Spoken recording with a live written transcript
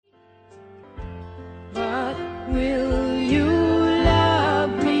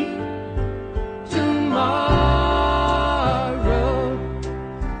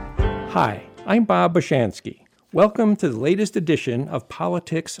Hi, I'm Bob Boshansky. Welcome to the latest edition of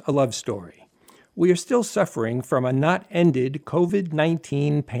Politics, a Love Story. We are still suffering from a not-ended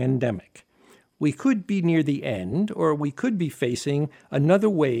COVID-19 pandemic. We could be near the end, or we could be facing another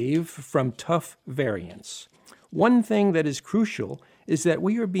wave from tough variants. One thing that is crucial is that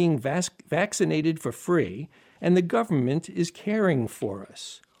we are being vaccinated for free, and the government is caring for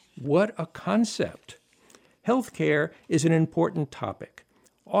us. What a concept! Healthcare is an important topic,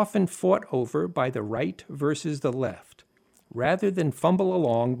 often fought over by the right versus the left. Rather than fumble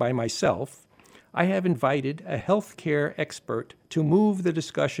along by myself, I have invited a healthcare expert to move the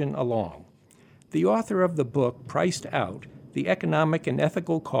discussion along. The author of the book, Priced Out, The Economic and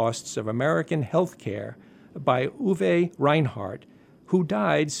Ethical Costs of American Healthcare, by Uwe Reinhardt, who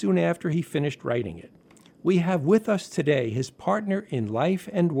died soon after he finished writing it. We have with us today his partner in life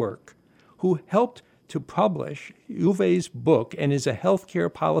and work, who helped to publish Uwe's book and is a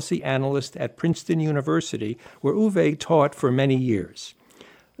healthcare policy analyst at Princeton University, where Uwe taught for many years.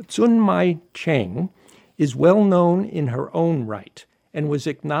 Tsun-Mai Cheng is well known in her own right and was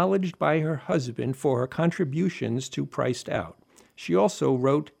acknowledged by her husband for her contributions to Priced Out. She also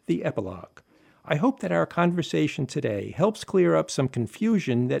wrote the epilogue. I hope that our conversation today helps clear up some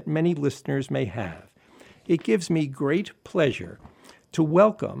confusion that many listeners may have. It gives me great pleasure to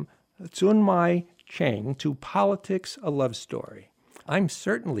welcome Tsun-Mai Cheng to Politics, a Love Story. I'm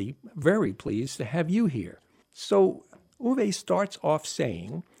certainly very pleased to have you here. So, Uwe starts off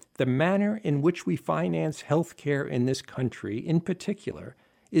saying, the manner in which we finance healthcare in this country, in particular,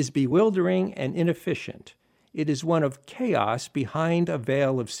 is bewildering and inefficient. It is one of chaos behind a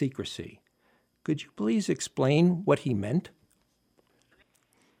veil of secrecy. Could you please explain what he meant?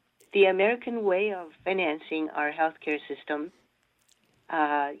 The American way of financing our healthcare system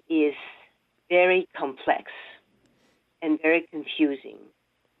is very complex and very confusing.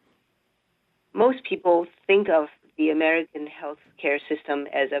 Most people think of the American healthcare system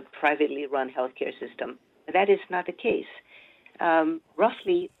as a privately run healthcare system. That is not the case.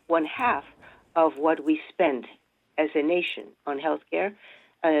 Roughly one half of what we spend as a nation on healthcare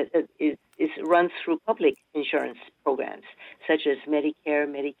is run through public insurance programs, such as Medicare,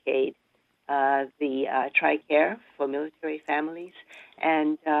 Medicaid, the TRICARE for military families,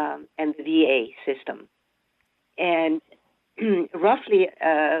 and the VA system. And roughly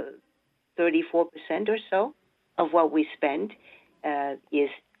 34% or so of what we spend is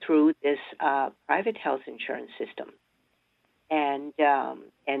through this private health insurance system. And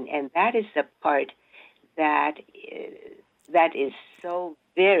that is the part that is so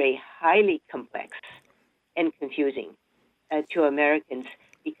very highly complex and confusing to Americans,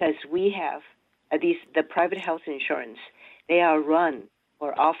 because we have the private health insurance. They are run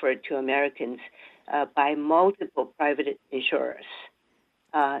or offered to Americans by multiple private insurers,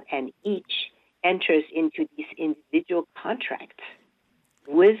 and each enters into these individual contracts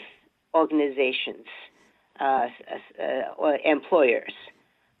with organizations or employers,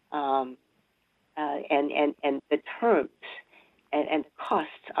 and the terms and the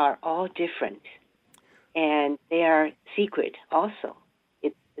costs are all different, and they are secret also.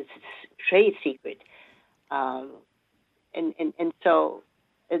 It's trade secret, and so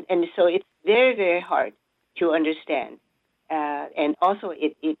it's very, very hard to understand, and also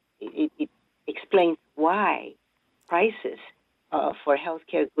it explains why prices for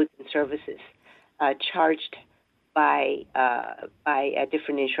healthcare goods and services charged by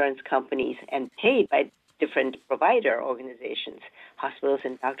different insurance companies and paid by different provider organizations, hospitals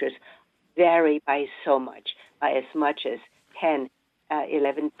and doctors, vary by so much, by as much as 10,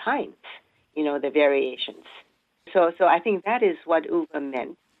 11 times, the variations. So I think that is what Uwe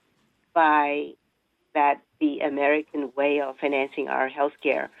meant by that the American way of financing our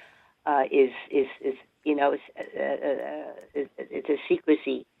healthcare is a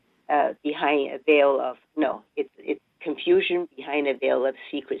secrecy behind a veil of it's confusion behind a veil of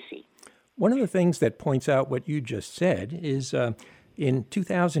secrecy. One of the things that points out what you just said is in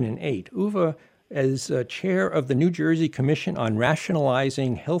 2008, Uwe, as chair of the New Jersey Commission on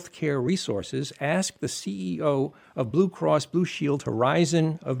Rationalizing Healthcare Resources, asked the CEO of Blue Cross Blue Shield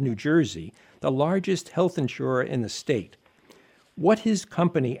Horizon of New Jersey, the largest health insurer in the state, what his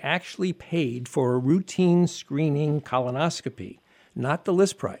company actually paid for a routine screening colonoscopy, not the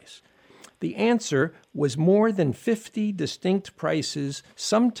list price. The answer was more than 50 distinct prices,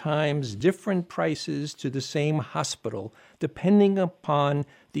 sometimes different prices to the same hospital, depending upon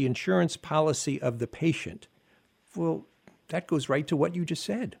the insurance policy of the patient. Well, that goes right to what you just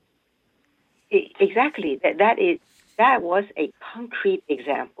said. Exactly. That was a concrete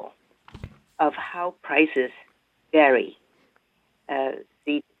example of how prices vary.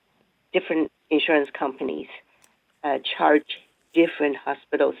 different insurance companies charge different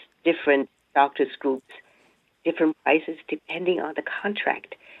hospitals, different doctors groups, different prices depending on the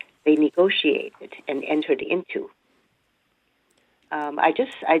contract they negotiated and entered into. I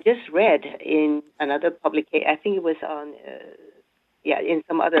just read in another publication. I think it was on in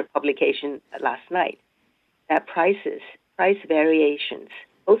some other publication last night, that price variations,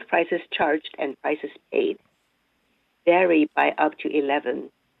 both prices charged and prices paid, vary by up to 11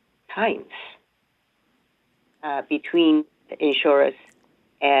 times between insurers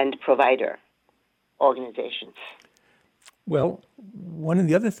and provider organizations. Well, one of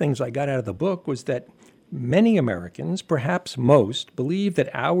the other things I got out of the book was that many Americans, perhaps most, believe that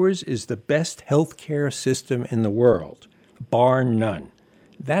ours is the best healthcare system in the world, bar none.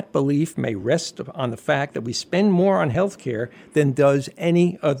 That belief may rest on the fact that we spend more on healthcare than does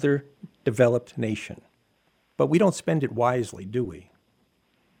any other developed nation. But we don't spend it wisely, do we?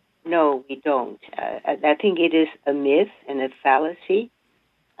 No, we don't. I think it is a myth and a fallacy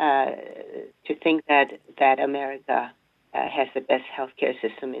to think that America has the best healthcare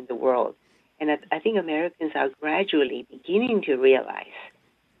system in the world. And I think Americans are gradually beginning to realize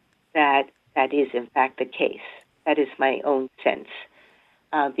that that is, in fact, the case. That is my own sense.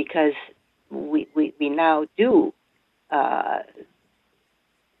 Because we now do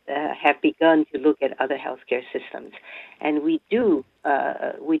have begun to look at other healthcare systems, and we do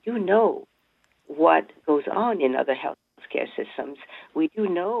know what goes on in other healthcare systems. We do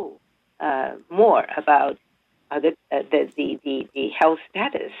know more about the health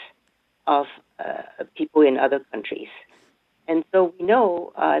status of people in other countries, and so we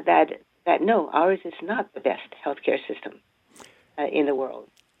know that no, ours is not the best healthcare system in the world.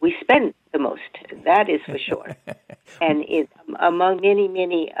 We spend the most, that is for sure. And among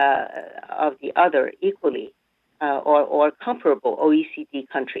many of the other equally or comparable OECD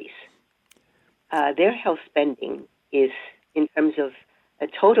countries, their health spending is, in terms of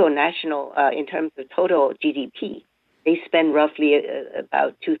total national, in terms of total GDP, they spend roughly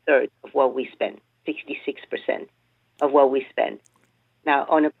about 2/3 of what we spend, 66% of what we spend. Now,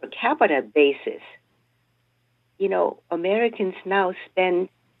 on a per capita basis, Americans now spend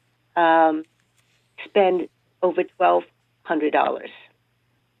over $1,200.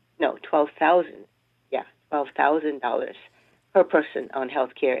 No, $12,000. Yeah, $12,000 per person on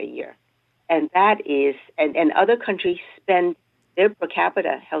healthcare a year, and that is, and other countries spend their per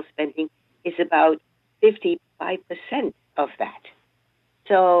capita health spending is about 55% of that.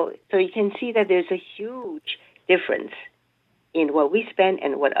 So you can see that there's a huge difference in what we spend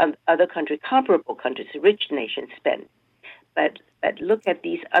and what other countries, comparable countries, rich nations spend. But look at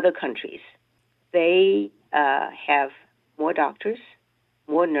these other countries. They have more doctors,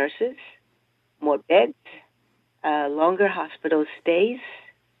 more nurses, more beds, longer hospital stays.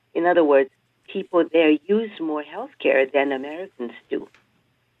 In other words, people there use more healthcare than Americans do.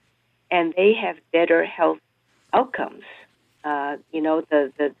 And they have better health outcomes.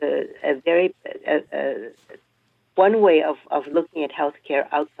 One way of looking at healthcare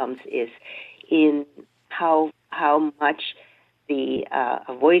outcomes is in how much the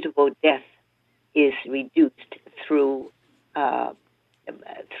avoidable death is reduced through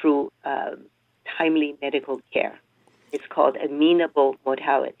timely medical care. It's called amenable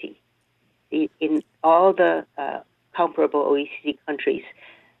mortality. In all the comparable OECD countries,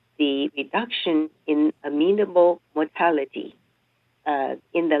 the reduction in amenable mortality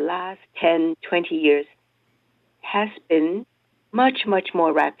in the last 10, 20 years has been much, much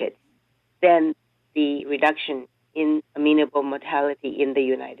more rapid than the reduction in amenable mortality in the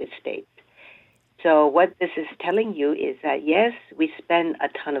United States. So what this is telling you is that, yes, we spend a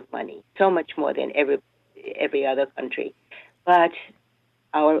ton of money, so much more than every other country, but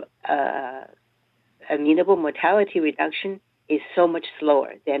our amenable mortality reduction is so much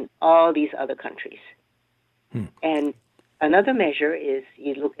slower than all these other countries. And another measure is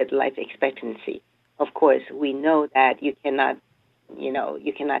you look at life expectancy. Of course, we know that you cannot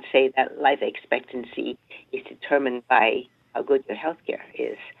say that life expectancy is determined by how good your healthcare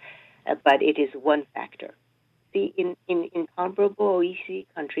is, but it is one factor. See, in comparable OECD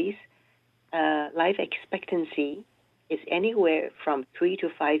countries, life expectancy is anywhere from 3 to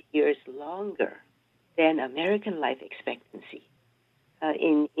 5 years longer than American life expectancy.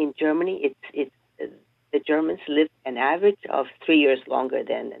 In Germany, the Germans live an average of 3 years longer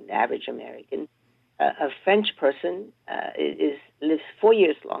than an average American. A French person lives 4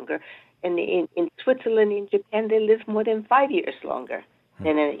 years longer, and in Switzerland, in Japan, they live more than 5 years longer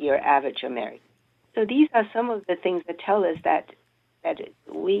than your average American. So these are some of the things that tell us that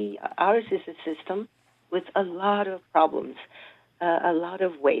ours is a system with a lot of problems, a lot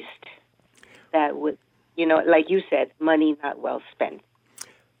of waste, that would, like you said, money not well spent.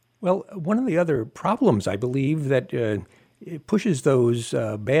 Well, one of the other problems, I believe, that it pushes those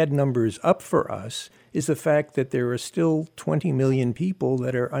bad numbers up for us is the fact that there are still 20 million people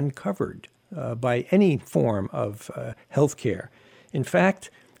that are uncovered by any form of health care. In fact,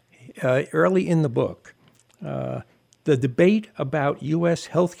 early in the book, the debate about U.S.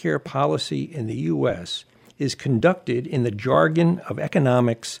 healthcare policy in the U.S. is conducted in the jargon of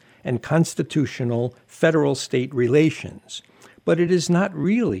economics and constitutional federal-state relations. But it is not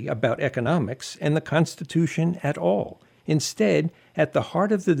really about economics and the Constitution at all. Instead, at the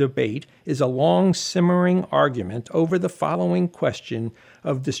heart of the debate is a long simmering argument over the following question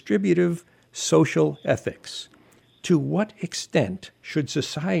of distributive social ethics. To what extent should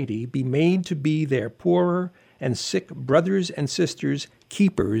society be made to be their poorer and sick brothers and sisters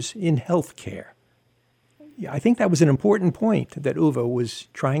keepers in health care? I think that was an important point that Uwe was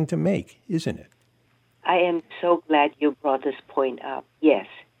trying to make, isn't it? I am so glad you brought this point up. Yes,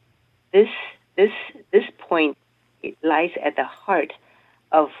 this point, it lies at the heart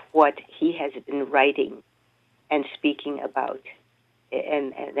of what he has been writing and speaking about,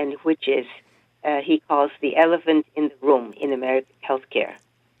 and which is he calls the elephant in the room in American healthcare,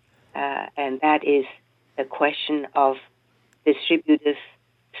 and that is a question of distributive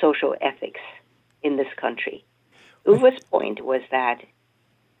social ethics in this country. Uwe's point was that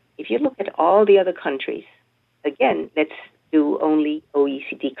if you look at all the other countries, again, let's do only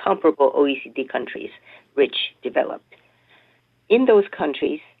OECD, comparable OECD countries, rich, developed. In those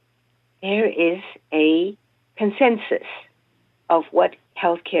countries, there is a consensus of what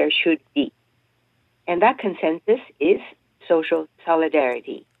healthcare should be. And that consensus is social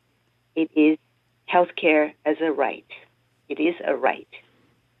solidarity. It is healthcare as a right. It is a right.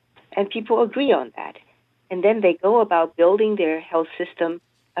 And people agree on that. And then they go about building their health system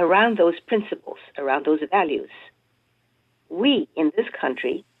around those principles, around those values. We, in this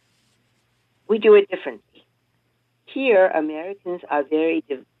country, we do it differently. Here, Americans are very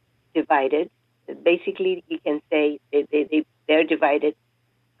divided. Basically, you can say they're divided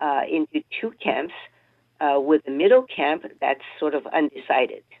into two camps, with the middle camp that's sort of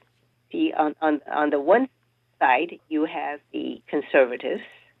undecided. See, on the one side, you have the conservatives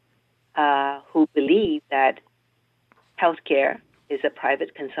who believe that healthcare is a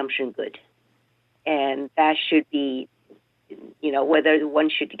private consumption good, and that should be, whether one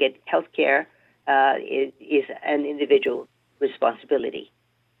should get health care is an individual responsibility.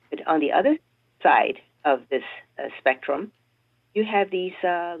 But on the other side of this spectrum, you have these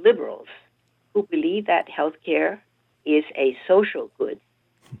liberals who believe that health care is a social good.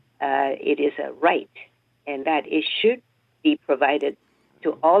 It is a right, and that it should be provided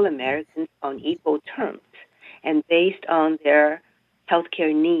to all Americans on equal terms and based on their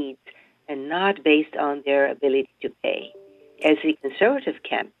healthcare needs and not based on their ability to pay, as the conservative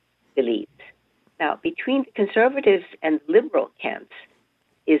camp believes. Now, between the conservatives and liberal camps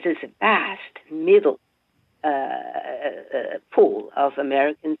is this vast middle pool of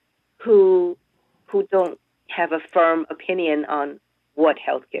Americans who don't have a firm opinion on what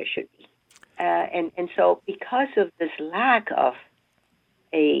healthcare should be. And so because of this lack of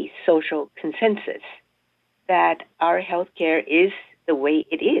a social consensus that our healthcare is the way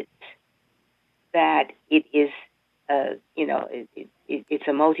it is, that it is, it's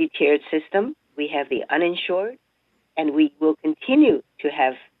a multi-tiered system. We have the uninsured, and we will continue to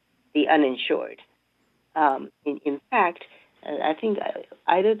have the uninsured. In fact, I think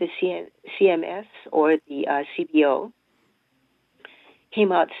either the CMS or the CBO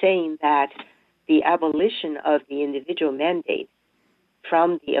came out saying that the abolition of the individual mandate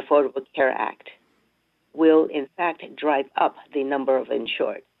from the Affordable Care Act will, in fact, drive up the number of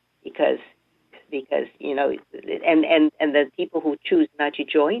insured because and the people who choose not to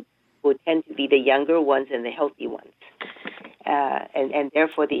join will tend to be the younger ones and the healthy ones, and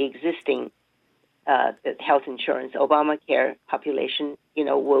therefore the existing health insurance, Obamacare population,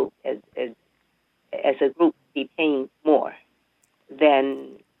 will as a group be paying more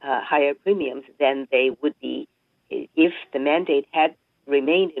than higher premiums than they would be if the mandate had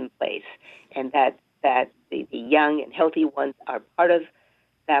remained in place, and that the young and healthy ones are part of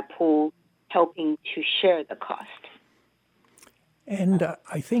that pool, helping to share the cost. And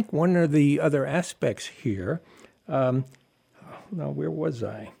I think one of the other aspects here, now where was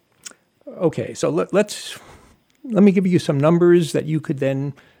I? Okay, so let me give you some numbers that you could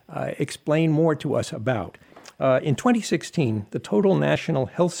then explain more to us about. In 2016, the total national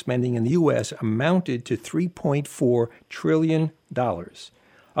health spending in the U.S. amounted to $3.4 trillion,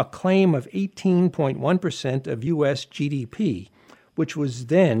 a claim of 18.1% of U.S. GDP, which was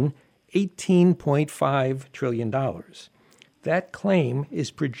then $18.5 trillion. That claim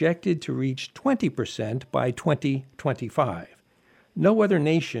is projected to reach 20% by 2025. No other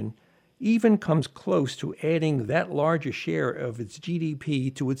nation even comes close to adding that large a share of its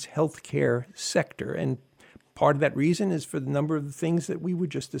GDP to its healthcare sector. And part of that reason is for the number of the things that we were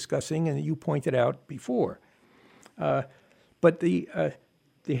just discussing and that you pointed out before. But the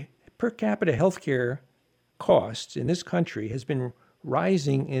per capita healthcare costs in this country has been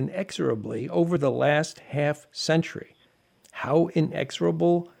rising inexorably over the last half century. How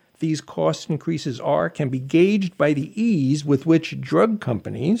inexorable these cost increases are can be gauged by the ease with which drug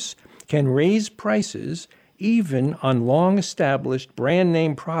companies can raise prices even on long-established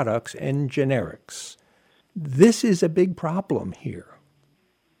brand-name products and generics. This is a big problem here.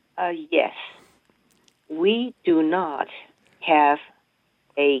 Yes. We do not have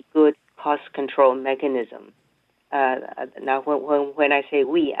a good cost control mechanism. Now, when I say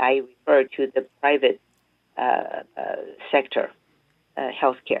we, I refer to the private sector,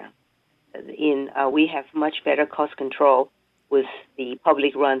 healthcare. We have much better cost control with the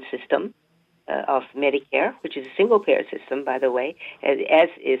public-run system of Medicare, which is a single-payer system, by the way, as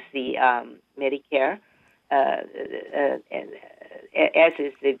is the Medicare, as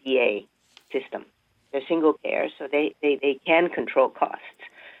is the VA system. They're single-payer, so they can control costs.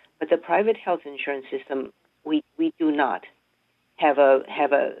 But the private health insurance system, we do not have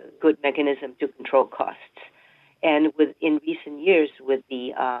a good mechanism to control costs. And in recent years, with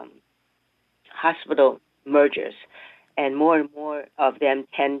the hospital mergers, and more of them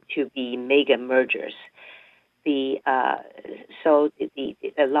tend to be mega mergers. So the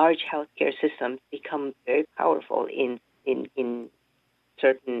large healthcare systems become very powerful in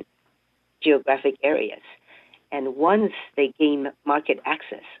certain geographic areas. And once they gain market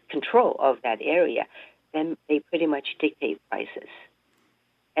access, control of that area, then they pretty much dictate prices.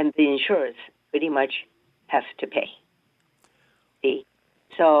 And the insurers pretty much have to pay. See?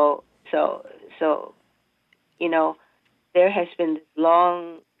 So there has been this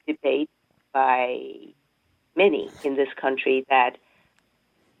long debate by many in this country that,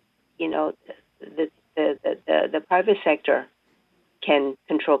 the private sector can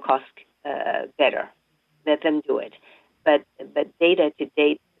control costs better. Let them do it. But data to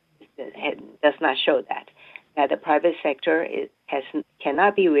date does not show that the private sector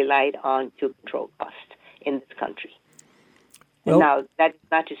cannot be relied on to control costs in this country. Well, now, that's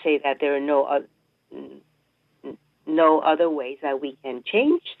not to say that there are no other ways that we can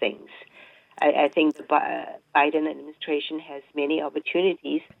change things. I think the Biden administration has many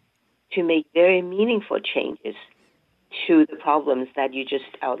opportunities to make very meaningful changes to the problems that you just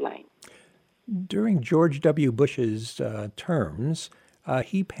outlined. During George W. Bush's terms,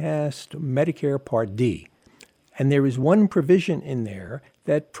 he passed Medicare Part D, and there is one provision in there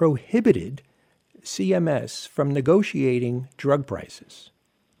that prohibited CMS from negotiating drug prices.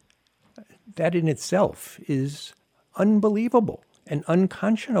 That in itself is unbelievable and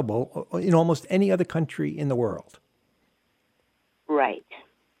unconscionable in almost any other country in the world. Right.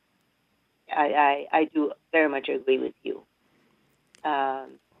 I do very much agree with you. To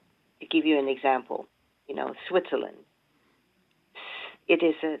give you an example, Switzerland, it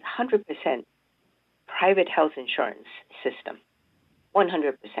is 100% private health insurance system,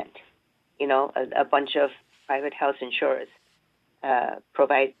 100%. A bunch of private health insurers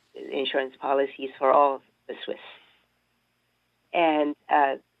provide insurance policies for all of the Swiss. And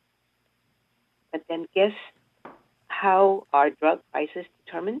but then guess how are drug prices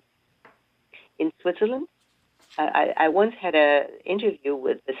determined in Switzerland? I once had an interview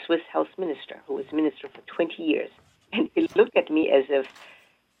with the Swiss health minister, who was minister for 20 years, and he looked at me as if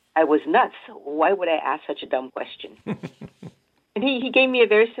I was nuts. Why would I ask such a dumb question? And he gave me a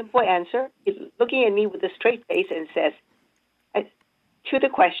very simple answer. He's looking at me with a straight face and says, to the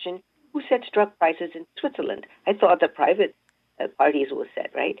question, who sets drug prices in Switzerland? I thought the private parties will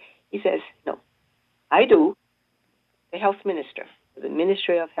set, right? He says, no, I do. The health minister, the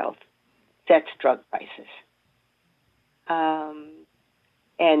Ministry of Health, sets drug prices. And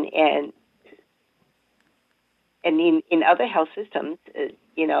in other health systems,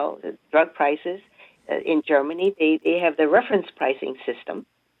 drug prices, in Germany, they have the reference pricing system,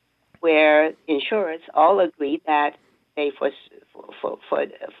 where insurers all agree that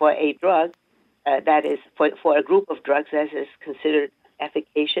for a drug that is for a group of drugs that is considered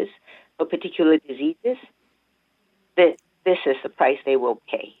efficacious for particular diseases, this is the price they will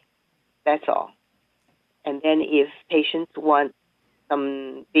pay. That's all. And then if patients want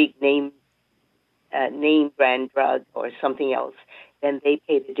some big name brand drug or something else, then they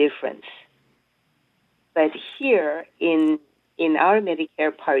pay the difference. But here in in our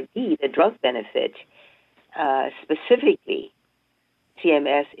Medicare Part D, the drug benefit, specifically,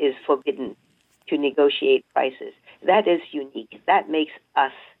 CMS is forbidden to negotiate prices. That is unique. That makes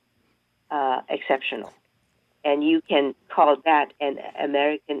us exceptional. And you can call that an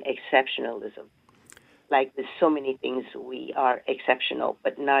American exceptionalism. Like with so many things, we are exceptional,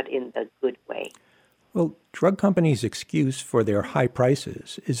 but not in the good way. Well, drug companies' excuse for their high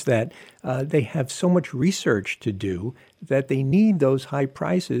prices is that they have so much research to do that they need those high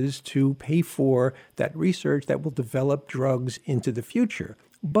prices to pay for that research that will develop drugs into the future.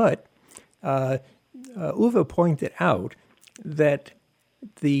 But Uwe pointed out that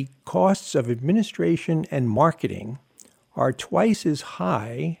the costs of administration and marketing are twice as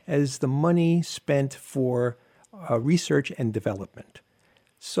high as the money spent for research and development.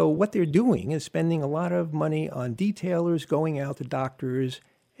 So what they're doing is spending a lot of money on detailers, going out to doctors,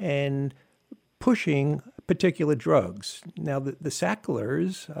 and pushing particular drugs. Now, the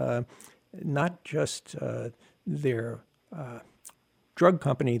Sacklers, not just their drug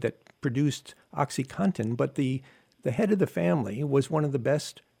company that produced OxyContin, but the head of the family was one of the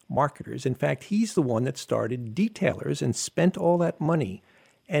best marketers. In fact, he's the one that started detailers and spent all that money.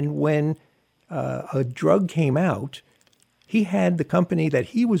 And when a drug came out, he had the company that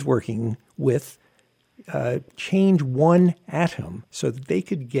he was working with change one atom so that they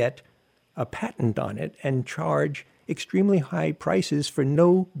could get a patent on it and charge extremely high prices for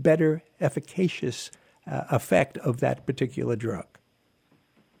no better efficacious effect of that particular drug.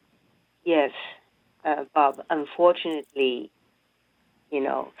 Yes, Bob. Unfortunately,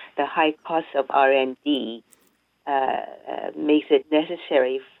 the high cost of R&D makes it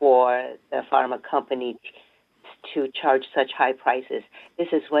necessary for the pharma company to charge such high prices. This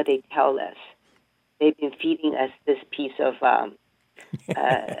is what they tell us. They've been feeding us this piece of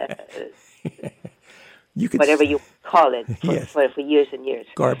whatever you call it for years and years.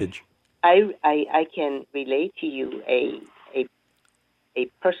 Garbage. I can relate to you a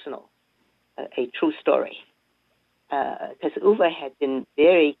personal, a true story. Because Uwe had been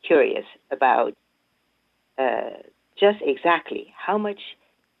very curious about just exactly how much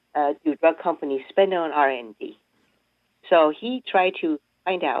do drug companies spend on R&D. So he tried to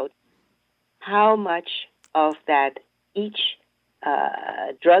find out how much of that each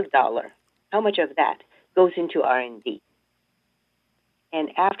drug dollar, how much of that goes into R&D.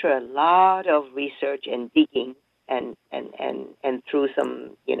 And after a lot of research and digging and through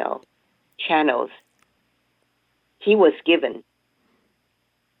some, channels, he was given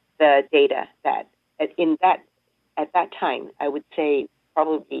the data that at that time, I would say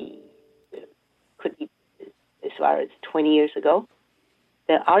probably could be as far as 20 years ago,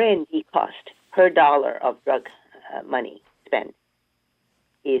 the R&D cost per dollar of drug money spent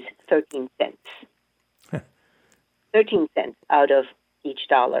is 13 cents. 13 cents out of each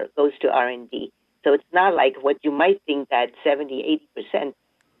dollar goes to R&D. So it's not like what you might think that 70, 80%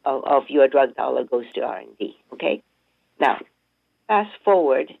 of your drug dollar goes to R&D, okay? Now, fast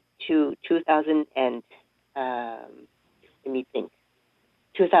forward to 2018.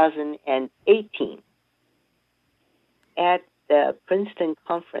 At the Princeton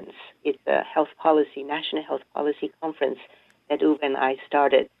conference, it's a national health policy conference that Uwe and I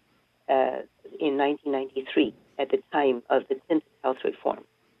started in 1993 at the time of the Clinton health reform.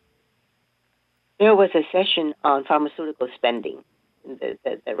 There was a session on pharmaceutical spending, the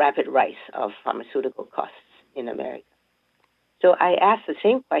rapid rise of pharmaceutical costs in America. So I asked the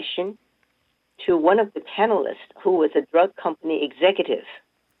same question to one of the panelists who was a drug company executive.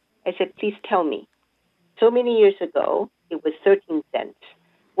 I said, please tell me, so many years ago, it was 13 cents.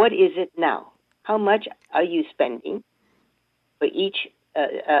 What is it now? How much are you spending for each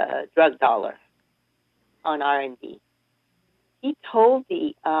drug dollar on R&D? He told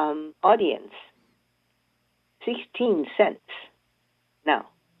the audience 16 cents now.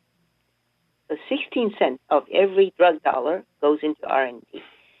 So 16 cents of every drug dollar goes into R&D.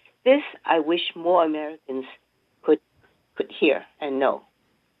 This, I wish more Americans could hear and know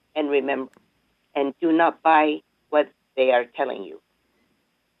and remember, and do not buy what they are telling you.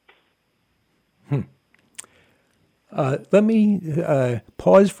 Let me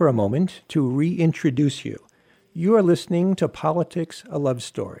pause for a moment to reintroduce you. You are listening to Politics, a Love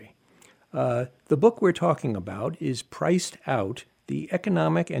Story. The book we're talking about is Priced Out, The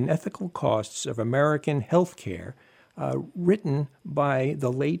Economic and Ethical Costs of American Healthcare, written by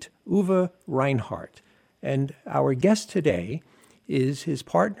the late Uwe Reinhardt. And our guest today is his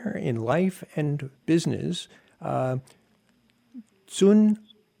partner in life and business, Sun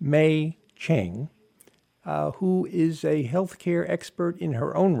Mei Cheng. who is a healthcare expert in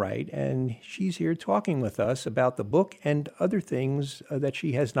her own right, and she's here talking with us about the book and other things that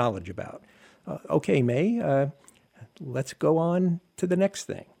she has knowledge about. Okay, May, let's go on to the next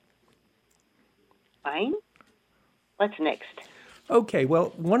thing. Fine. What's next? Okay,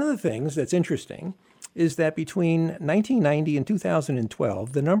 well, one of the things that's interesting is that between 1990 and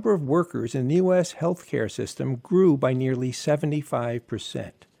 2012, the number of workers in the U.S. healthcare system grew by nearly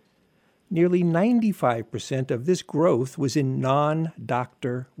 75%. Nearly 95% of this growth was in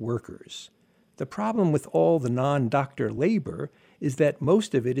non-doctor workers. The problem with all the non-doctor labor is that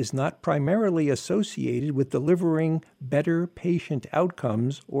most of it is not primarily associated with delivering better patient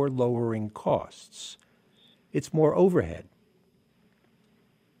outcomes or lowering costs. It's more overhead.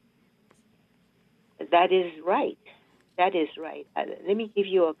 That is right. That is right. Let me give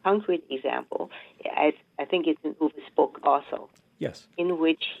you a concrete example. I think it's in Uwe's book also. Yes. In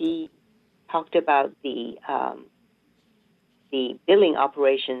which he talked about the billing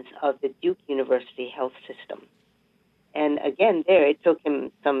operations of the Duke University health system. And again, there it took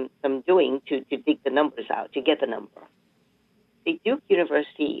him some doing to dig the numbers out, to get the number. The Duke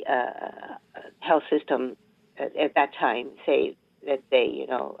University health system at that time, let's say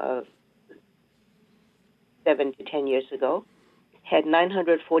 7 to 10 years ago, had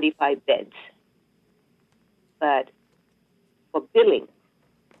 945 beds. But for billing,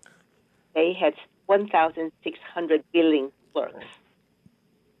 they had 1,600 billing clerks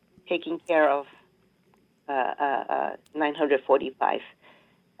taking care of 945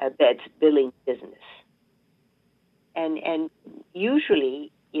 beds billing business. And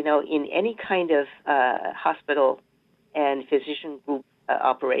usually, in any kind of hospital and physician group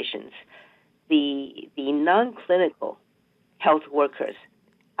operations, the non-clinical health workers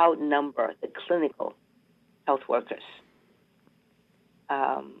outnumber the clinical health workers.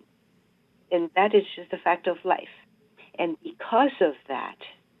 And that is just a fact of life. And because of that,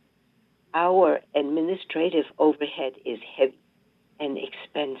 our administrative overhead is heavy and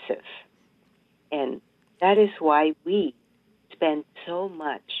expensive. And that is why we spend so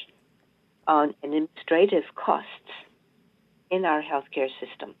much on administrative costs in our healthcare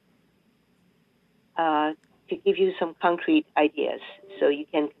system. To give you some concrete ideas so you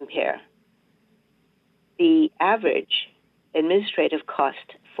can compare, the average administrative cost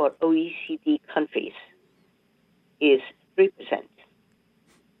for OECD countries is 3%.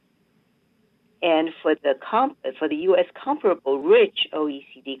 And for the U.S. comparable rich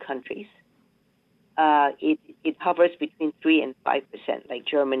OECD countries, it hovers between 3 and 5%, like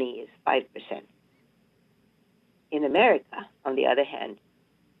Germany is 5%. In America, on the other hand,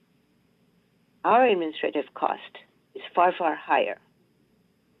 our administrative cost is far, far higher.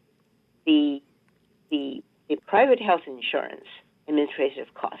 The private health insurance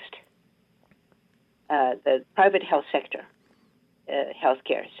administrative cost, the private health sector,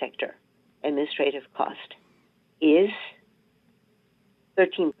 healthcare sector administrative cost is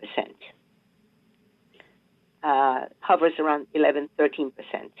 13%, hovers around 11-13%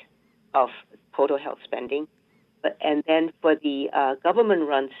 of total health spending. And then for the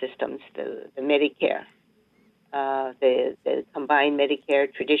government-run systems, the Medicare, the combined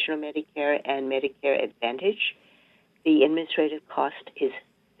Medicare, traditional Medicare, and Medicare Advantage, the administrative cost is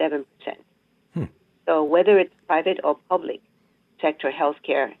 7%. So whether it's private or public sector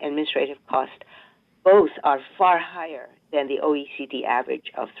healthcare administrative cost, both are far higher than the OECD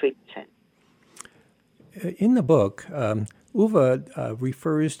average of 3%. In the book, Uwe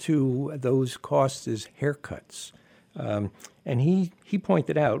refers to those costs as haircuts. And he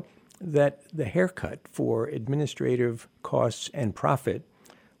pointed out that the haircut for administrative costs and profit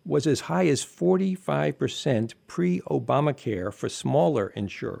was as high as 45% pre-Obamacare for smaller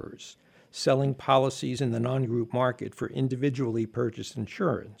insurers selling policies in the non-group market for individually purchased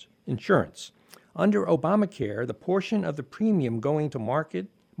insurance. Under Obamacare, the portion of the premium going to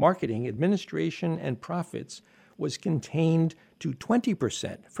marketing, administration, and profits was contained to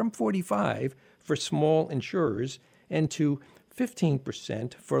 20% from 45% for small insurers and to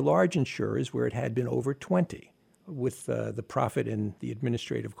 15% for large insurers where it had been over 20%, with the profit and the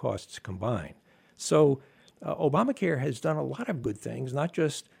administrative costs combined. So Obamacare has done a lot of good things, not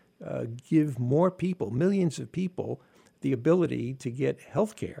just give more people, millions of people, the ability to get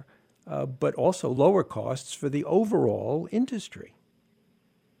health care, but also lower costs for the overall industry.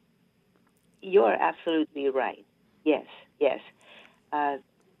 You're absolutely right. Yes. The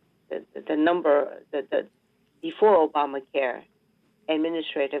number, the before Obamacare,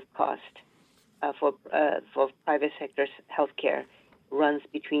 administrative cost for private sector healthcare runs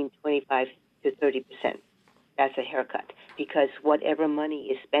between 25 to 30%. That's a haircut, because whatever money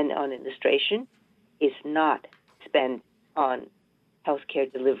is spent on administration is not spent on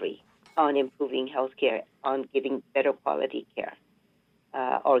healthcare delivery, on improving healthcare, on giving better quality care,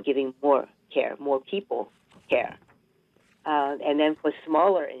 or giving more care, more people care. And then for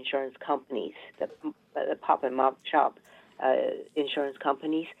smaller insurance companies, the pop and mom shop insurance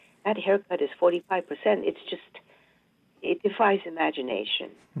companies, that haircut is 45%. It defies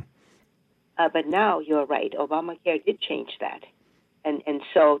imagination. But now you're right, Obamacare did change that. And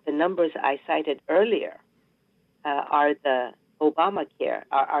so the numbers I cited earlier are the Obamacare,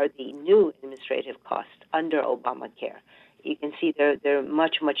 are the new administrative costs under Obamacare. You can see they're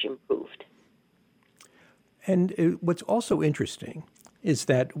much, much improved. And what's also interesting is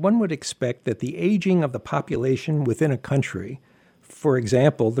that one would expect that the aging of the population within a country, for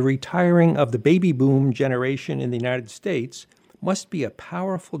example, the retiring of the baby boom generation in the United States, must be a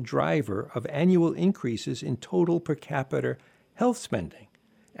powerful driver of annual increases in total per capita health spending,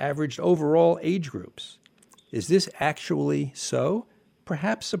 averaged over all age groups. Is this actually so?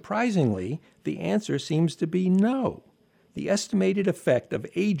 Perhaps surprisingly, the answer seems to be no. The estimated effect of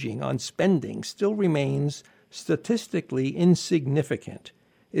aging on spending still remains statistically insignificant.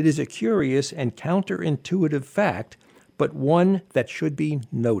 It is a curious and counterintuitive fact, but one that should be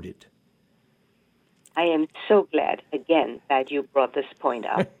noted. I am so glad, again, that you brought this point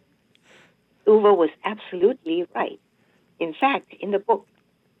up. Uwe was absolutely right. In fact, in the book,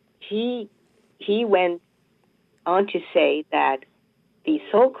 he went on to say that the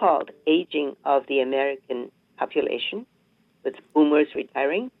so-called aging of the American population, with boomers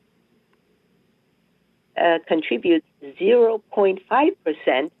retiring, contributes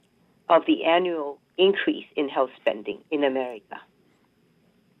 0.5% of the annual increase in health spending in America.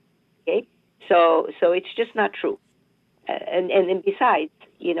 Okay, so it's just not true. And besides,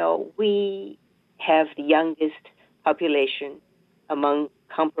 we have the youngest population among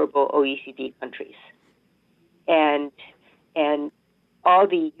comparable OECD countries, and all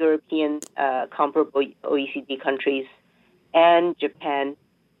the European comparable OECD countries and Japan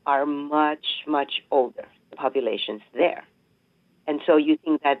are much, much older, the populations there. And so you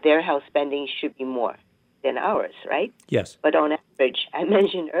think that their health spending should be more than ours, right? Yes. But on average, I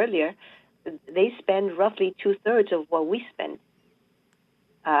mentioned earlier, they spend roughly 2/3 of what we spend.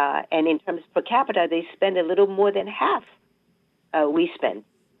 And in terms per capita, they spend a little more than half we spend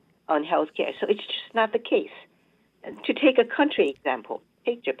on healthcare. So it's just not the case. And to take a country example,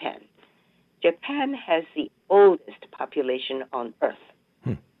 take Japan. Japan has the oldest population on Earth.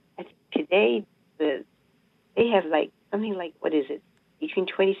 And today, they have something like, what is it, between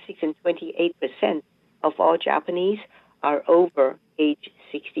 26 and 28% of all Japanese are over age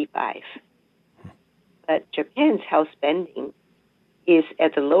 65. But Japan's health spending is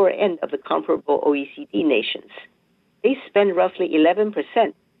at the lower end of the comparable OECD nations. They spend roughly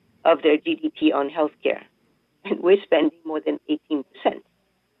 11% of their GDP on healthcare, and we're spending more than 18%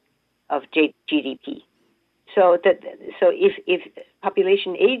 of GDP. So if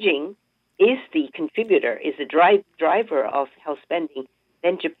population aging is the contributor, is the driver of health spending,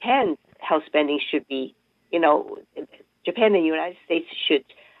 then Japan's health spending should be, Japan and the United States should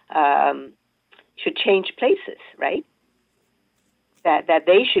change places, right? That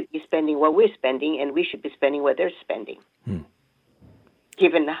they should be spending what we're spending, and we should be spending what they're spending,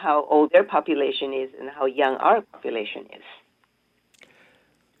 given how old their population is and how young our population is.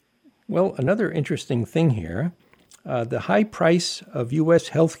 Well, another interesting thing here, the high price of U.S.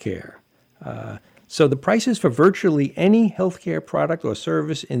 healthcare. So the prices for virtually any healthcare product or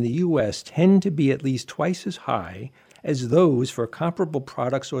service in the U.S. tend to be at least twice as high as those for comparable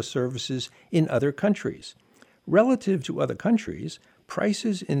products or services in other countries. Relative to other countries,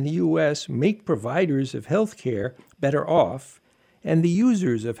 prices in the U.S. make providers of healthcare better off and the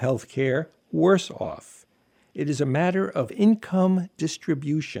users of healthcare worse off. It is a matter of income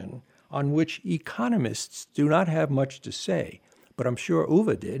distribution on which economists do not have much to say, but I'm sure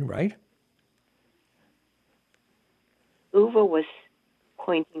Uwe did, right? Uwe was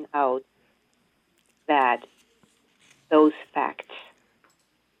pointing out that those facts,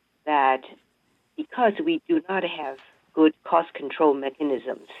 that because we do not have good cost control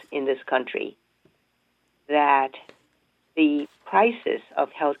mechanisms in this country, that the prices of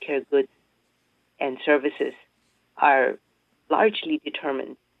healthcare goods and services are largely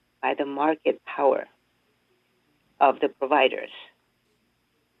determined by the market power of the providers.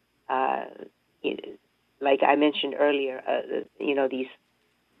 Like I mentioned earlier, these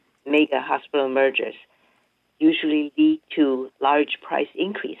mega hospital mergers usually lead to large price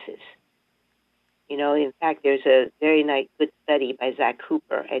increases. In fact, there's a very nice, good study by Zach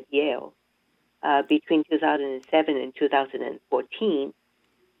Cooper at Yale. Between 2007 and 2014,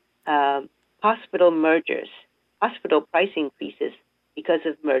 hospital mergers, hospital price increases because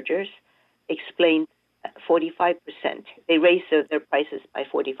of mergers explained 45%. They raised their prices by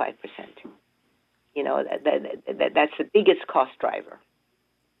 45%. That's the biggest cost driver.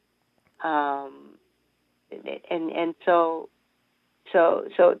 And so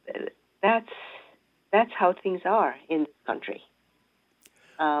that's how things are in this country.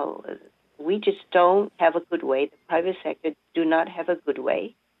 We just don't have a good way. The private sector do not have a good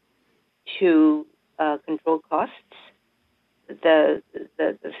way to control costs. The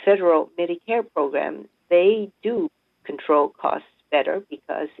federal Medicare program, they do control costs better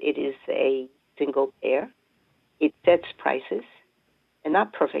because it is a single payer. It sets prices, and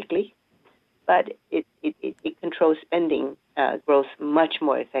not perfectly, but it controls spending growth much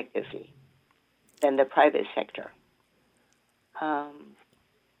more effectively than the private sector.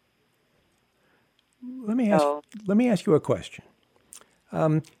 Let me ask you a question.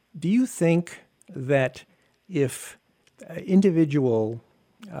 Do you think that if individual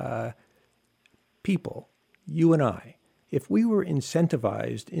people, you and I, if we were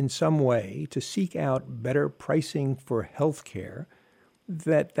incentivized in some way to seek out better pricing for health care,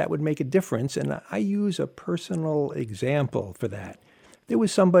 that would make a difference? And I use a personal example for that. There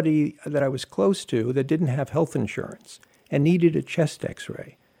was somebody that I was close to that didn't have health insurance and needed a chest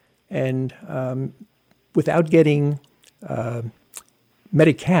x-ray. And without getting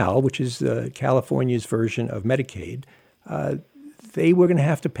Medi-Cal, which is California's version of Medicaid, they were going to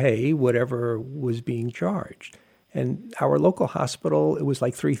have to pay whatever was being charged. And our local hospital, it was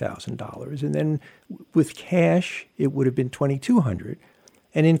like $3,000. And then with cash, it would have been $2,200.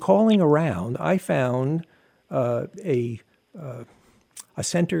 And in calling around, I found a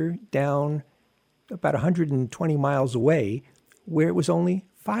center down about 120 miles away where it was only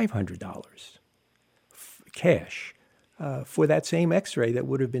 $500 cash for that same x-ray that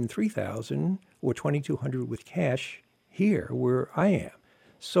would have been $3,000 or $2,200 with cash here where I am.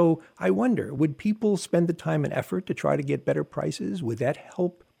 So I wonder, would people spend the time and effort to try to get better prices? Would that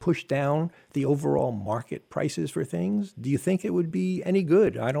help push down the overall market prices for things? Do you think it would be any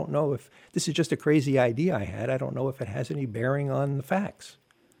good? I don't know if this is just a crazy idea I had. I don't know if it has any bearing on the facts.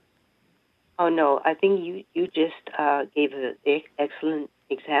 Oh, no. I think you just gave an excellent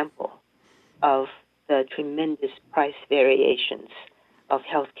example of the tremendous price variations of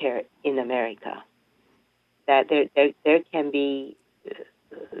healthcare in America. That there can be,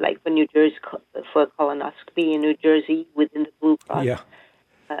 like for New Jersey, for colonoscopy in New Jersey within the Blue Cross,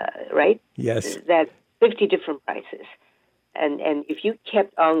 right? Yes. That's 50 different prices. And if you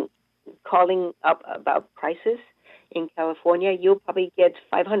kept on calling up about prices in California, you'll probably get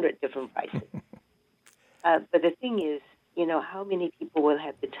 500 different prices. But the thing is, how many people will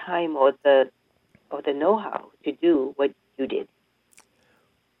have the time or the know-how to do what you did?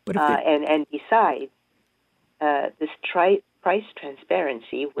 But and besides, this price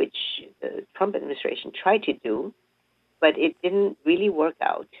transparency, which the Trump administration tried to do, but it didn't really work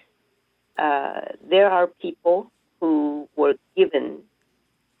out. There are people who were given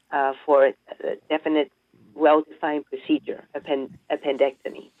for a definite, well-defined procedure,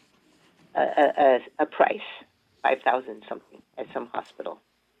 appendectomy, a price, $5,000 something at some hospital.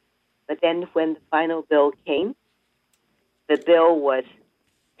 But then when the final bill came, the bill was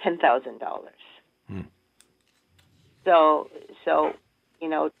 $10,000. So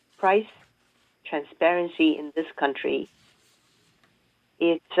price transparency in this country,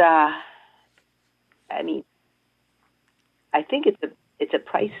 it's I think it's a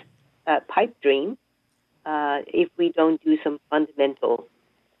price pipe dream if we don't do some fundamental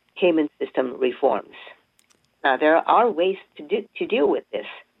payment system reforms. Now there are ways to deal with this.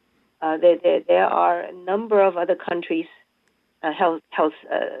 There are a number of other countries' health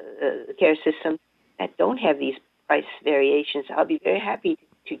care systems that don't have these price variations. I'll be very happy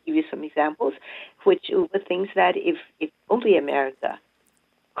to give you some examples, which were things that if only America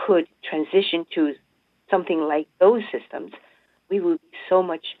could transition to something like those systems, we would be so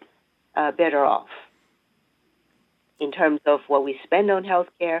much better off in terms of what we spend on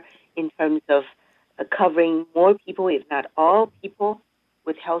healthcare, in terms of covering more people, if not all people,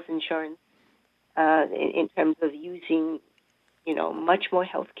 with health insurance, in terms of using, much more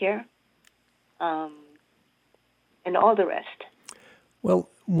healthcare, and all the rest. Well,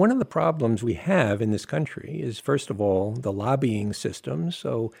 one of the problems we have in this country is, first of all, the lobbying system.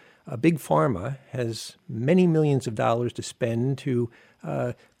 So Big Pharma has many millions of dollars to spend to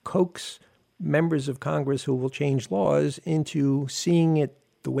coax members of Congress who will change laws into seeing it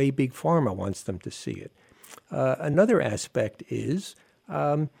the way Big Pharma wants them to see it. Another aspect is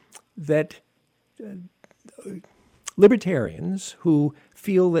that Libertarians who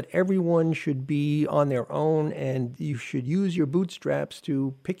feel that everyone should be on their own and you should use your bootstraps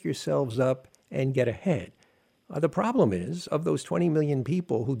to pick yourselves up and get ahead. The problem is, of those 20 million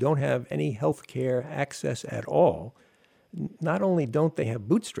people who don't have any health care access at all, not only don't they have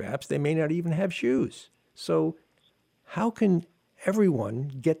bootstraps, they may not even have shoes. So how can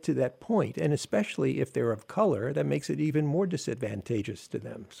everyone get to that point? And especially if they're of color, that makes it even more disadvantageous to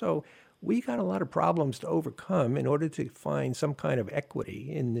them. So we got a lot of problems to overcome in order to find some kind of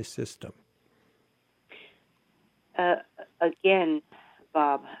equity in this system. Again,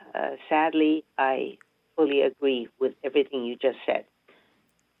 Bob, sadly, I fully agree with everything you just said.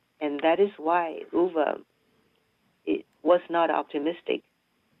 And that is why Uwe was not optimistic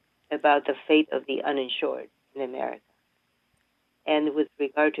about the fate of the uninsured in America. And with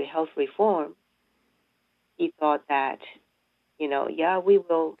regard to health reform, he thought that, we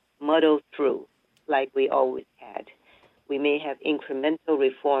will muddle through like we always had. We may have incremental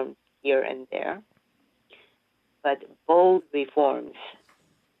reforms here and there, but bold reforms,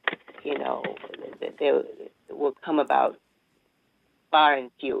 they will come about far and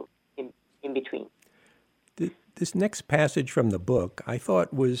few in between. This next passage from the book I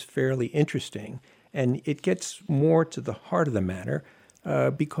thought was fairly interesting, and it gets more to the heart of the matter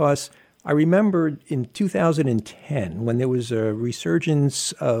because I remember in 2010 when there was a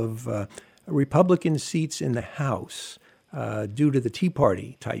resurgence of Republican seats in the House due to the Tea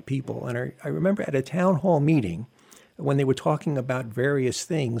Party type people. And I remember at a town hall meeting when they were talking about various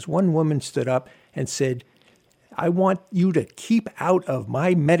things, one woman stood up and said, "I want you to keep out of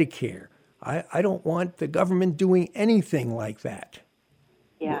my Medicare. I don't want the government doing anything like that."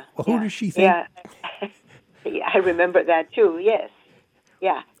 Yeah. Well, who does she think? Yeah. Yeah, I remember that too, yes.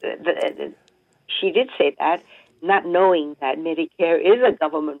 Yeah. She did say that, not knowing that Medicare is a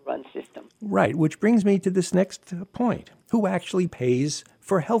government-run system. Right, which brings me to this next point. Who actually pays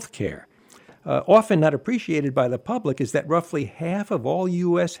for health care? Often not appreciated by the public is that roughly half of all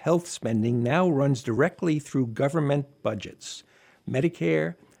U.S. health spending now runs directly through government budgets.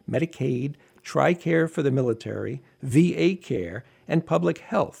 Medicare, Medicaid, TRICARE for the military, VA care, and public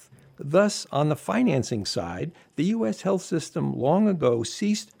health. Thus, on the financing side, the U.S. health system long ago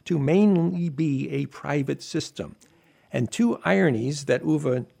ceased to mainly be a private system. And two ironies that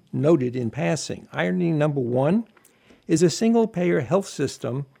Uwe noted in passing. Irony number one, is a single-payer health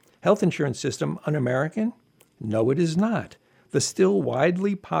insurance system un-American? No, it is not. The still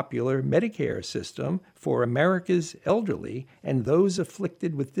widely popular Medicare system for America's elderly and those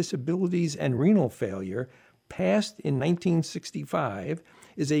afflicted with disabilities and renal failure, passed in 1965,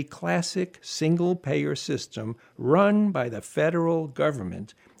 is a classic single-payer system run by the federal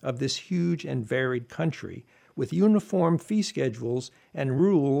government of this huge and varied country, with uniform fee schedules and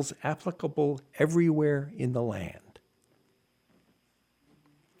rules applicable everywhere in the land.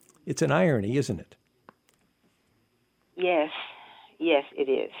 It's an irony, isn't it? Yes, it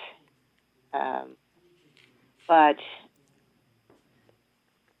is.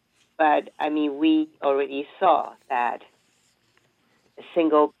 But I mean, we already saw that a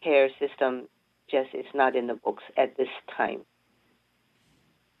single-payer system just is not in the books at this time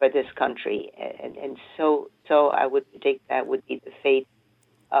for this country, and so I would predict that would be the fate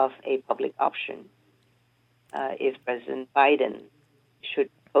of a public option if President Biden should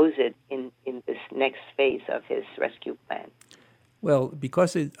propose it in this next phase of his rescue plan. Well,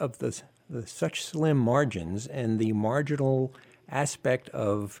 because of the such slim margins and the marginal aspect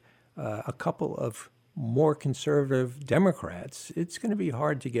of a couple of more conservative Democrats, it's going to be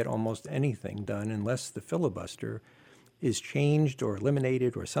hard to get almost anything done unless the filibuster is changed or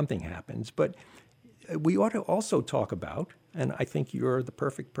eliminated or something happens. But we ought to also talk about, and I think you're the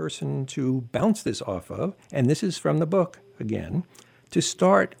perfect person to bounce this off of, and this is from the book again. To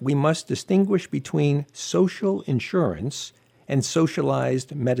start, we must distinguish between social insurance and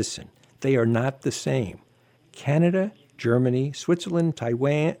socialized medicine. They are not the same. Canada, Germany, Switzerland,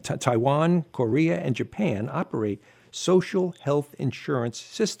 Taiwan, Korea, and Japan operate social health insurance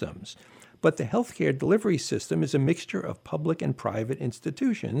systems. But the healthcare delivery system is a mixture of public and private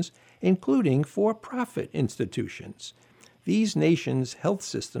institutions, including for-profit institutions. These nations' health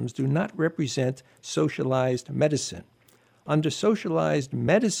systems do not represent socialized medicine. Under socialized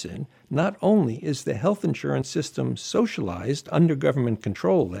medicine, not only is the health insurance system socialized under government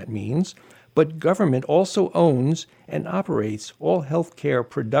control, that means, but government also owns and operates all healthcare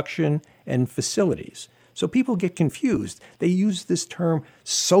production and facilities. So people get confused. They use this term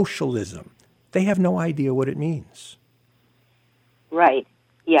socialism. They have no idea what it means. Right,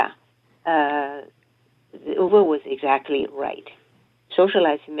 yeah. Uwe was exactly right.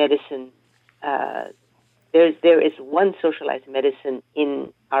 Socialized medicine there is one socialized medicine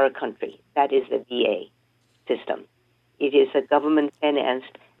in our country. That is the VA system. It is a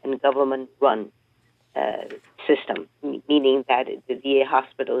government-financed and government-run system, meaning that the VA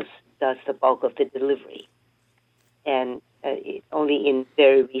hospitals does the bulk of the delivery. And only in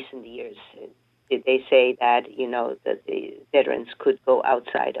very recent years did they say that that the veterans could go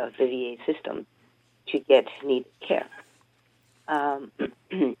outside of the VA system to get needed care.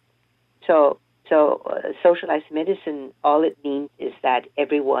 So socialized medicine, all it means is that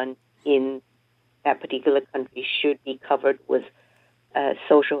everyone in that particular country should be covered with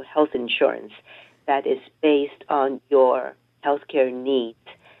social health insurance that is based on your healthcare needs,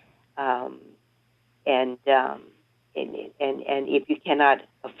 and if you cannot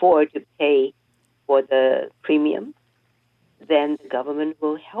afford to pay for the premium, then the government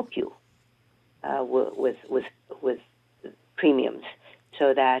will help you with premiums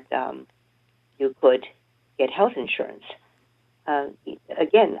so that you could get health insurance.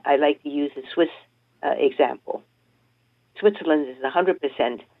 Again, I like to use the Swiss example. Switzerland is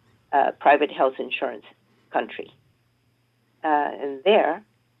 100% private health insurance country. And there,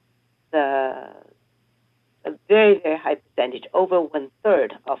 a very, very high percentage, over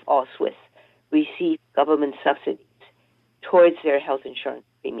 1/3 of all Swiss, receive government subsidies towards their health insurance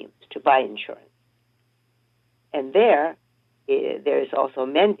premiums to buy insurance. And there is also a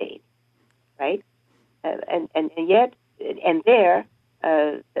mandate, right? And yet, and there,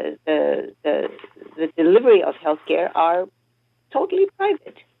 the delivery of healthcare are totally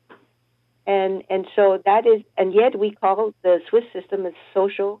private. And so that is, and yet we call the Swiss system a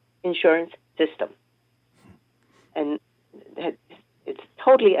social insurance system. And it's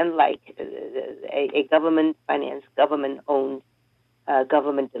totally unlike a government-financed, government-owned,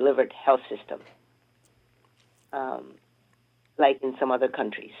 government-delivered health system, like in some other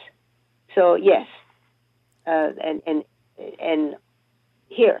countries. So yes, and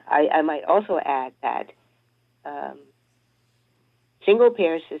here I might also add that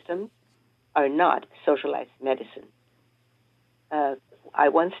single-payer systems are not socialized medicine. I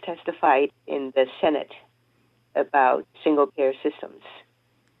once testified in the Senate about single-payer systems,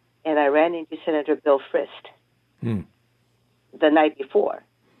 and I ran into Senator Bill Frist the night before.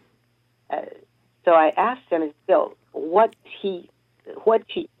 So I asked Senator Bill, what do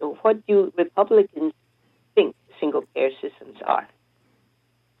Republicans think single-payer systems are?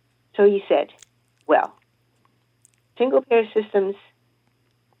 So he said, well, single-payer systems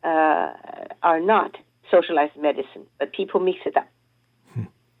are not socialized medicine, but people mix it up.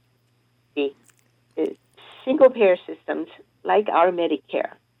 The single-payer systems, like our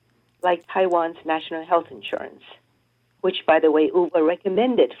Medicare, like Taiwan's national health insurance, which, by the way, Uwe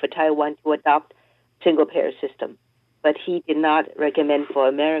recommended for Taiwan to adopt single-payer system, but he did not recommend for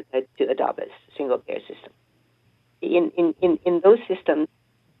America to adopt a single-payer system. In those systems,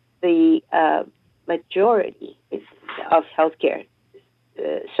 the majority of healthcare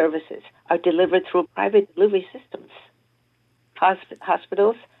services are delivered through private delivery systems.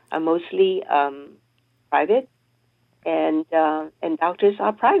 Hospitals are mostly private, and doctors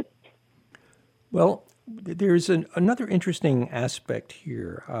are private. Well, there's another interesting aspect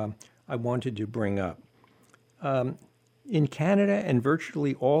here I wanted to bring up. In Canada and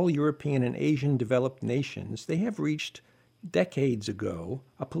virtually all European and Asian developed nations, they have reached decades ago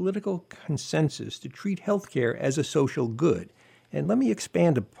a political consensus to treat healthcare as a social good. And let me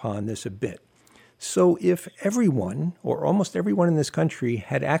expand upon this a bit. So if everyone, or almost everyone in this country,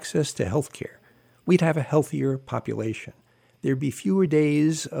 had access to healthcare, we'd have a healthier population. There'd be fewer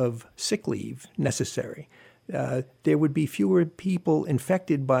days of sick leave necessary. There would be fewer people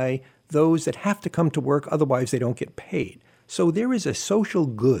infected by those that have to come to work, otherwise they don't get paid. So there is a social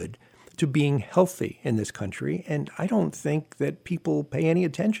good to being healthy in this country, and I don't think that people pay any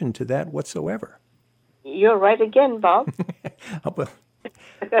attention to that whatsoever. You're right again, Bob. Well,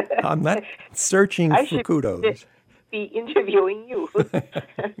 I'm not searching for kudos. I should be interviewing you.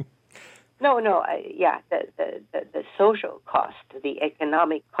 No, the social cost, the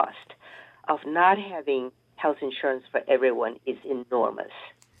economic cost of not having health insurance for everyone is enormous.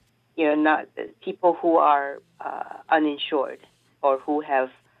 Not people who are uninsured or who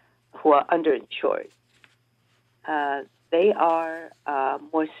are underinsured. They are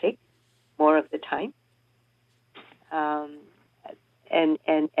more sick more of the time, and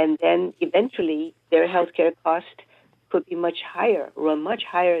then eventually their healthcare cost could be much higher, or much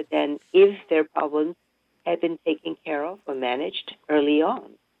higher than if their problems had been taken care of or managed early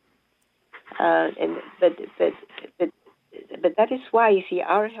on. But that is why, you see,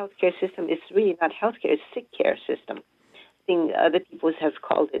 our healthcare system is really not healthcare; it's sick care system. I think other people have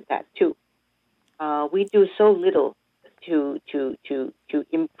called it that too. we do so little to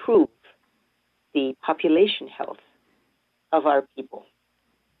improve the population health of our people.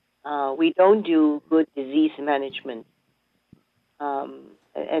 We don't do good disease management,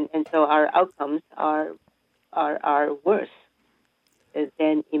 and so our outcomes are worse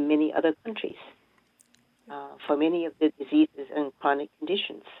than in many other countries for many of the diseases and chronic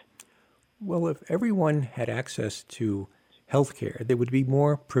conditions. Well, if everyone had access to health care, there would be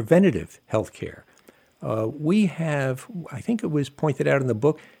more preventative health care. We have, I think it was pointed out in the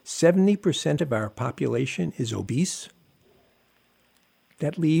book, 70% of our population is obese.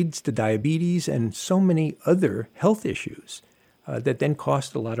 That leads to diabetes and so many other health issues that then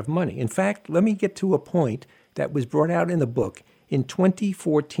cost a lot of money. In fact, let me get to a point that was brought out in the book. In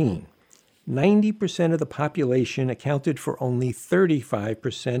 2014, 90% of the population accounted for only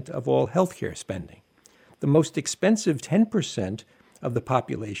 35% of all healthcare spending. The most expensive 10% of the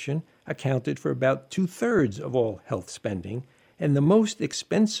population accounted for about 2/3 of all health spending, and the most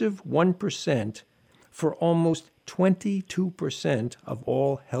expensive 1% for almost 22% of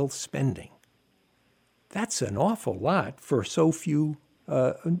all health spending. That's an awful lot for so few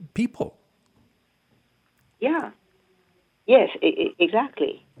people. Yeah. Yes,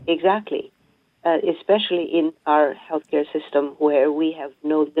 exactly. Especially in our healthcare system where we have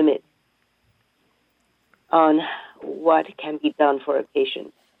no limit on what can be done for a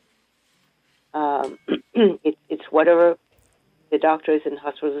patient. It's whatever the doctors and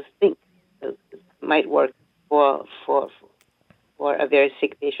hospitals think might work for a very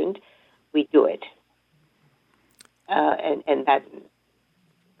sick patient. We do it, and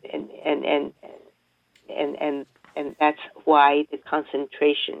that's why the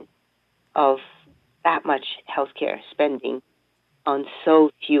concentration of that much healthcare spending on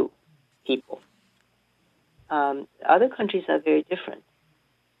so few people. Other countries are very different.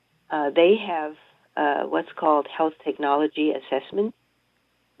 They have what's called health technology assessment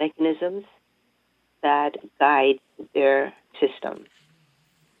mechanisms that guide their system.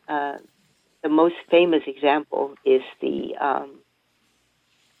 The most famous example is the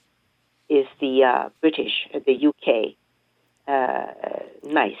British, the UK,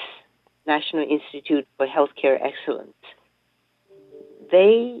 NICE, National Institute for Healthcare Excellence.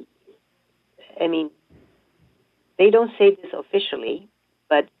 They don't say this officially,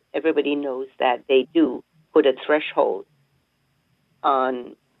 but everybody knows that they do put a threshold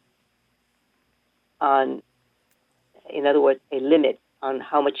on, in other words, a limit on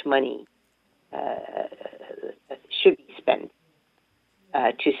how much money should be spent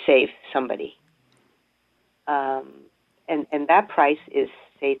to save somebody. And that price is,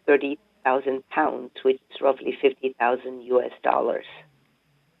 say, £30,000, which is roughly $50,000.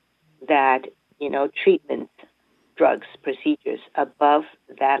 That, treatments, drugs, procedures above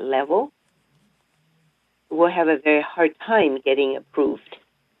that level will have a very hard time getting approved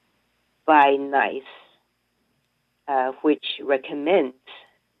by NICE, which recommends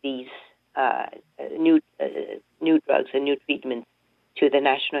these new drugs and new treatments to the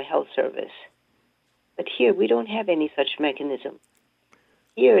National Health Service. But here we don't have any such mechanism.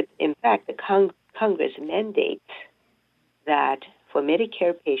 Here, in fact, the Congress mandates that for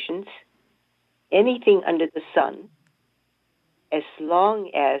Medicare patients, anything under the sun, as long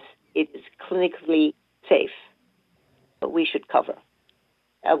as it is clinically safe, we should cover.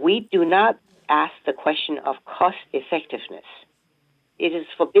 We do not ask the question of cost effectiveness. It is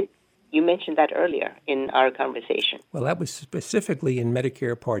forbidden. You mentioned that earlier in our conversation. Well, that was specifically in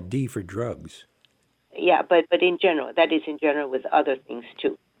Medicare Part D for drugs. Yeah, but in general, that is in general with other things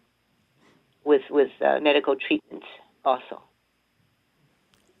too, with medical treatments also.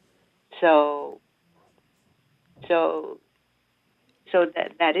 So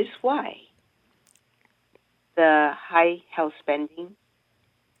that is why the high health spending,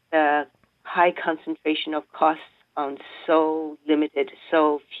 the high concentration of costs on so limited,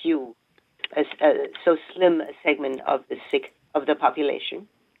 so few, so slim a segment of the population.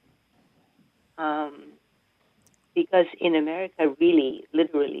 Because in America, really,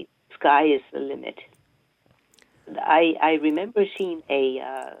 literally, sky is the limit. I remember seeing a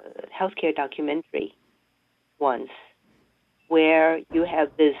healthcare documentary once where you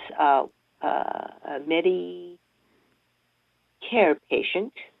have this Medicare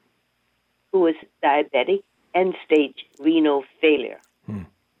patient who is diabetic, end-stage renal failure.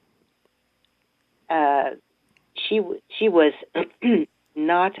 She was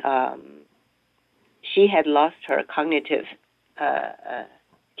not. She had lost her cognitive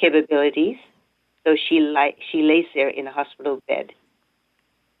capabilities, so she lays there in a hospital bed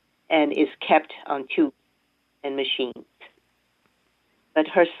and is kept on tubes and machines. But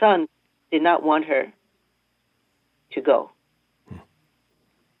her son did not want her to go.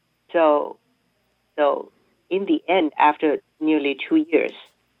 So in the end, after nearly 2 years,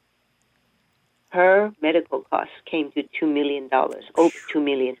 her medical costs came to $2 million, over $2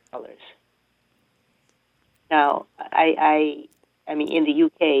 million. Now, I mean, in the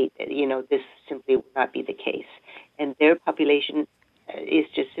UK, this simply would not be the case. And their population is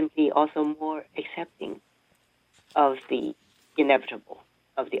just simply also more accepting of the inevitable,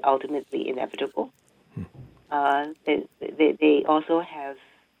 of the ultimately inevitable. They also have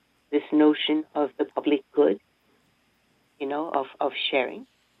this notion of the public good, of sharing,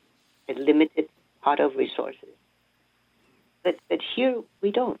 a limited pot of resources. But here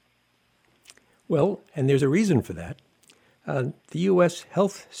we don't. Well, and there's a reason for that. The U.S.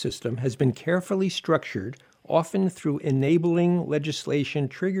 health system has been carefully structured, often through enabling legislation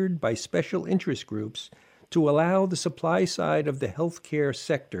triggered by special interest groups, to allow the supply side of the healthcare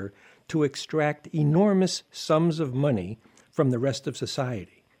sector to extract enormous sums of money from the rest of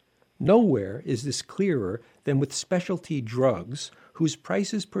society. Nowhere is this clearer than with specialty drugs, whose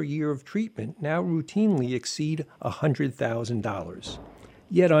prices per year of treatment now routinely exceed $100,000.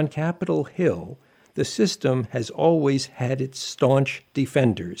 Yet on Capitol Hill, the system has always had its staunch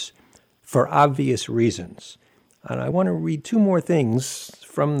defenders, for obvious reasons. And I want to read two more things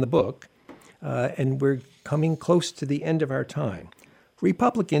from the book, and we're coming close to the end of our time.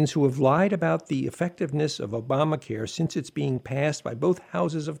 Republicans who have lied about the effectiveness of Obamacare since it's being passed by both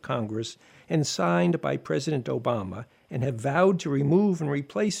houses of Congress and signed by President Obama, and have vowed to remove and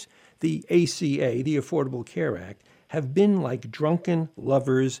replace the ACA, the Affordable Care Act, have been like drunken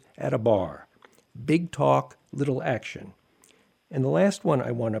lovers at a bar. Big talk, little action. And the last one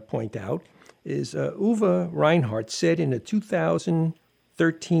I want to point out is Uwe Reinhardt said in a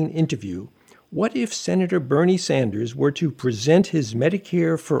 2013 interview, "What if Senator Bernie Sanders were to present his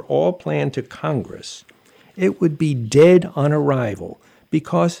Medicare for All plan to Congress? It would be dead on arrival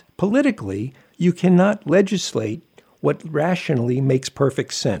because politically you cannot legislate what rationally makes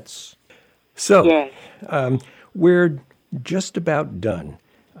perfect sense." So yes. We're just about done.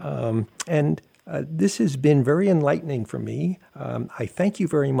 And this has been very enlightening for me. I thank you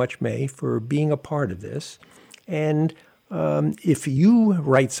very much, May, for being a part of this. And if you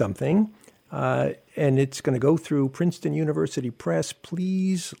write something, and it's going to go through Princeton University Press,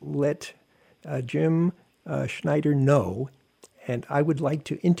 please let Jim Schneider know, and I would like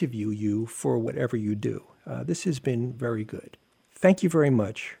to interview you for whatever you do. This has been very good. Thank you very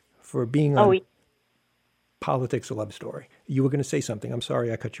much for being on Politics, a Love Story. You were going to say something. I'm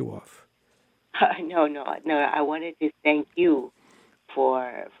sorry I cut you off. No. I wanted to thank you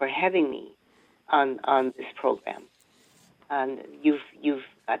for having me on this program. And you've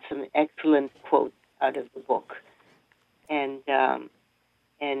got some excellent quotes out of the book, and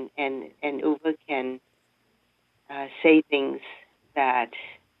Uwe can say things that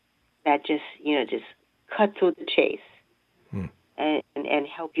just cut through the chase and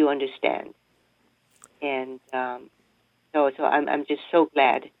help you understand. And so I'm just so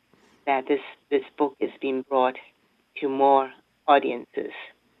glad that this book is being brought to more audiences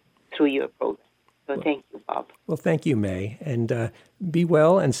through your program. So thank you, Bob. Well, thank you, May. And be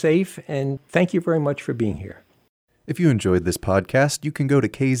well and safe. And thank you very much for being here. If you enjoyed this podcast, you can go to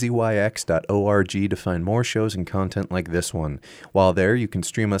kzyx.org to find more shows and content like this one. While there, you can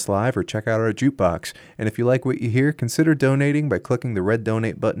stream us live or check out our jukebox. And if you like what you hear, consider donating by clicking the red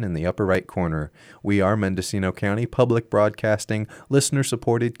donate button in the upper right corner. We are Mendocino County Public Broadcasting,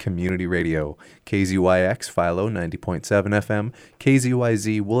 listener-supported community radio. KZYX, Philo 90.7 FM,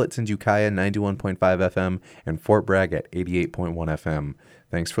 KZYZ, Willits and Ukiah 91.5 FM, and Fort Bragg at 88.1 FM.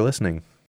 Thanks for listening.